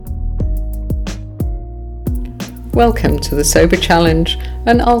Welcome to the Sober Challenge,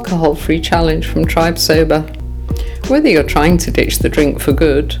 an alcohol-free challenge from Tribe Sober. Whether you're trying to ditch the drink for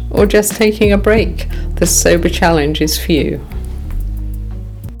good or just taking a break, the Sober Challenge is for you.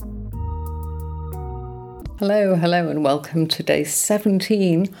 Hello and welcome to day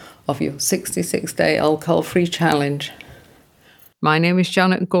 17 of your 66-day alcohol-free challenge. My name is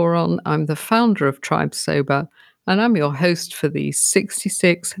Janet Goron. I'm the founder of Tribe Sober, and I'm your host for these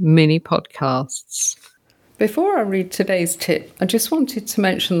 66 mini podcasts. Before I read today's tip, I just wanted to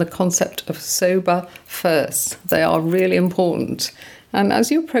mention the concept of sober first. They are really important. And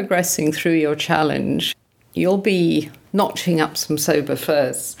as you're progressing through your challenge, you'll be notching up some sober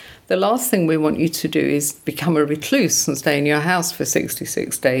firsts. The last thing we want you to do is become a recluse and stay in your house for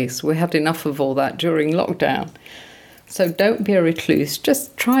 66 days. We had enough of all that during lockdown. So don't be a recluse.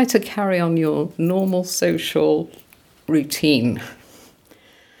 Just try to carry on your normal social routine.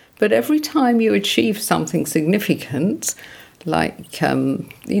 But every time you achieve something significant, like,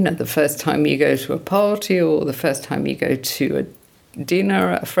 the first time you go to a party or the first time you go to a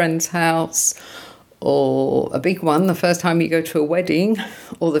dinner at a friend's house, or a big one, the first time you go to a wedding,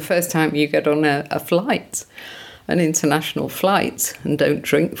 or the first time you get on a flight, an international flight, and don't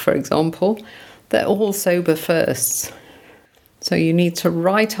drink, for example, they're all sober firsts. So you need to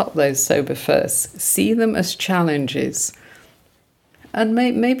write up those sober firsts, see them as challenges, and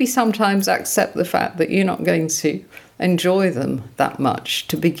maybe sometimes accept the fact that you're not going to enjoy them that much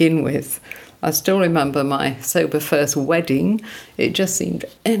to begin with. I still remember my sober first wedding. It just seemed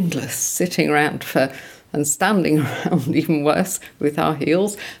endless, sitting around and standing around, even worse, with our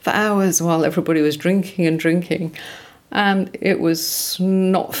heels, for hours while everybody was drinking. And it was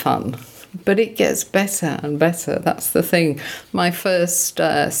not fun. But it gets better and better. That's the thing. My first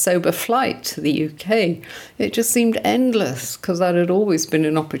sober flight to the UK, it just seemed endless because that had always been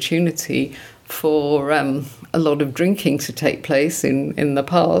an opportunity for a lot of drinking to take place in the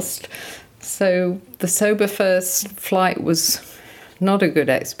past. So the sober first flight was not a good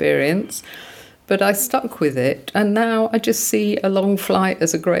experience, but I stuck with it. And now I just see a long flight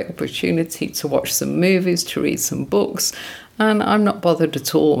as a great opportunity to watch some movies, to read some books. And I'm not bothered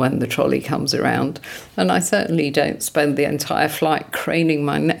at all when the trolley comes around. And I certainly don't spend the entire flight craning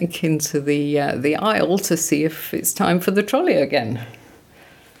my neck into the aisle to see if it's time for the trolley again.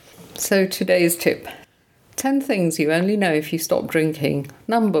 So today's tip. 10 things you only know if you stop drinking.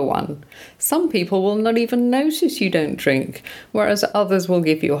 Number 1. Some people will not even notice you don't drink, whereas others will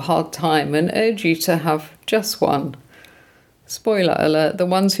give you a hard time and urge you to have just one. Spoiler alert, the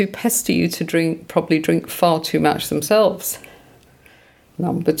ones who pester you to drink probably drink far too much themselves.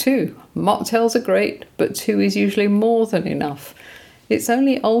 Number 2. Mocktails are great, but 2 is usually more than enough. It's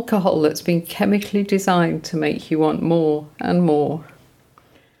only alcohol that's been chemically designed to make you want more and more.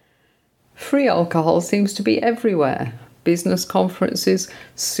 Free alcohol seems to be everywhere. Business conferences,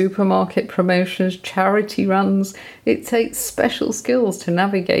 supermarket promotions, charity runs. It takes special skills to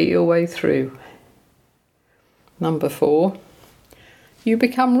navigate your way through. Number 4. You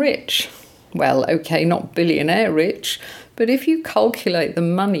become rich. Well, okay, not billionaire rich, but if you calculate the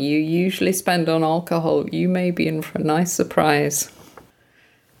money you usually spend on alcohol, you may be in for a nice surprise.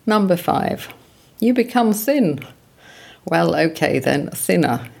 Number 5. You become thin. Well, okay then,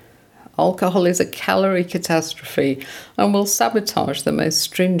 thinner. Alcohol is a calorie catastrophe and will sabotage the most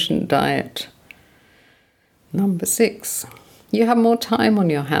stringent diet. Number 6. You have more time on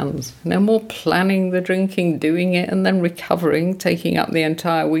your hands. No more planning the drinking, doing it, and then recovering, taking up the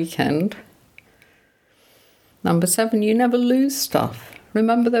entire weekend. Number 7. You never lose stuff.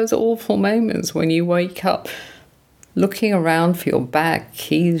 Remember those awful moments when you wake up looking around for your bag,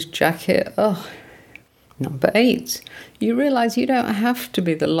 keys, jacket. Number 8. You realise you don't have to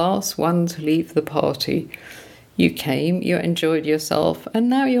be the last one to leave the party. You came, you enjoyed yourself, and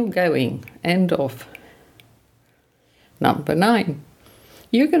now you're going. End of. Number 9.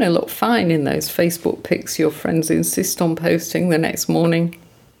 You're going to look fine in those Facebook pics your friends insist on posting the next morning.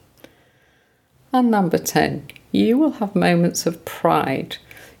 And number 10. You will have moments of pride.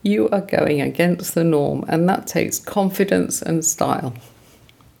 You are going against the norm, and that takes confidence and style.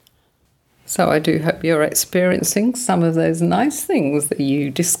 So I do hope you're experiencing some of those nice things that you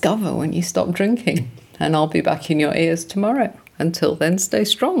discover when you stop drinking. And I'll be back in your ears tomorrow. Until then, stay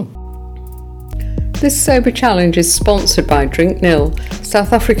strong. This Sober Challenge is sponsored by Drink Nil,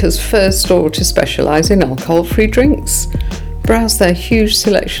 South Africa's first store to specialise in alcohol-free drinks. Browse their huge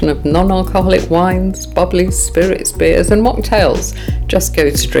selection of non-alcoholic wines, bubblies, spirits, beers and mocktails. Just go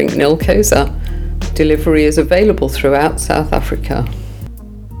to Drink Nil Koza. Delivery is available throughout South Africa.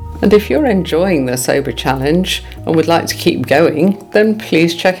 And if you're enjoying the Sober Challenge and would like to keep going, then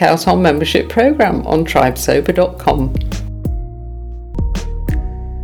please check out our membership program on tribesober.com.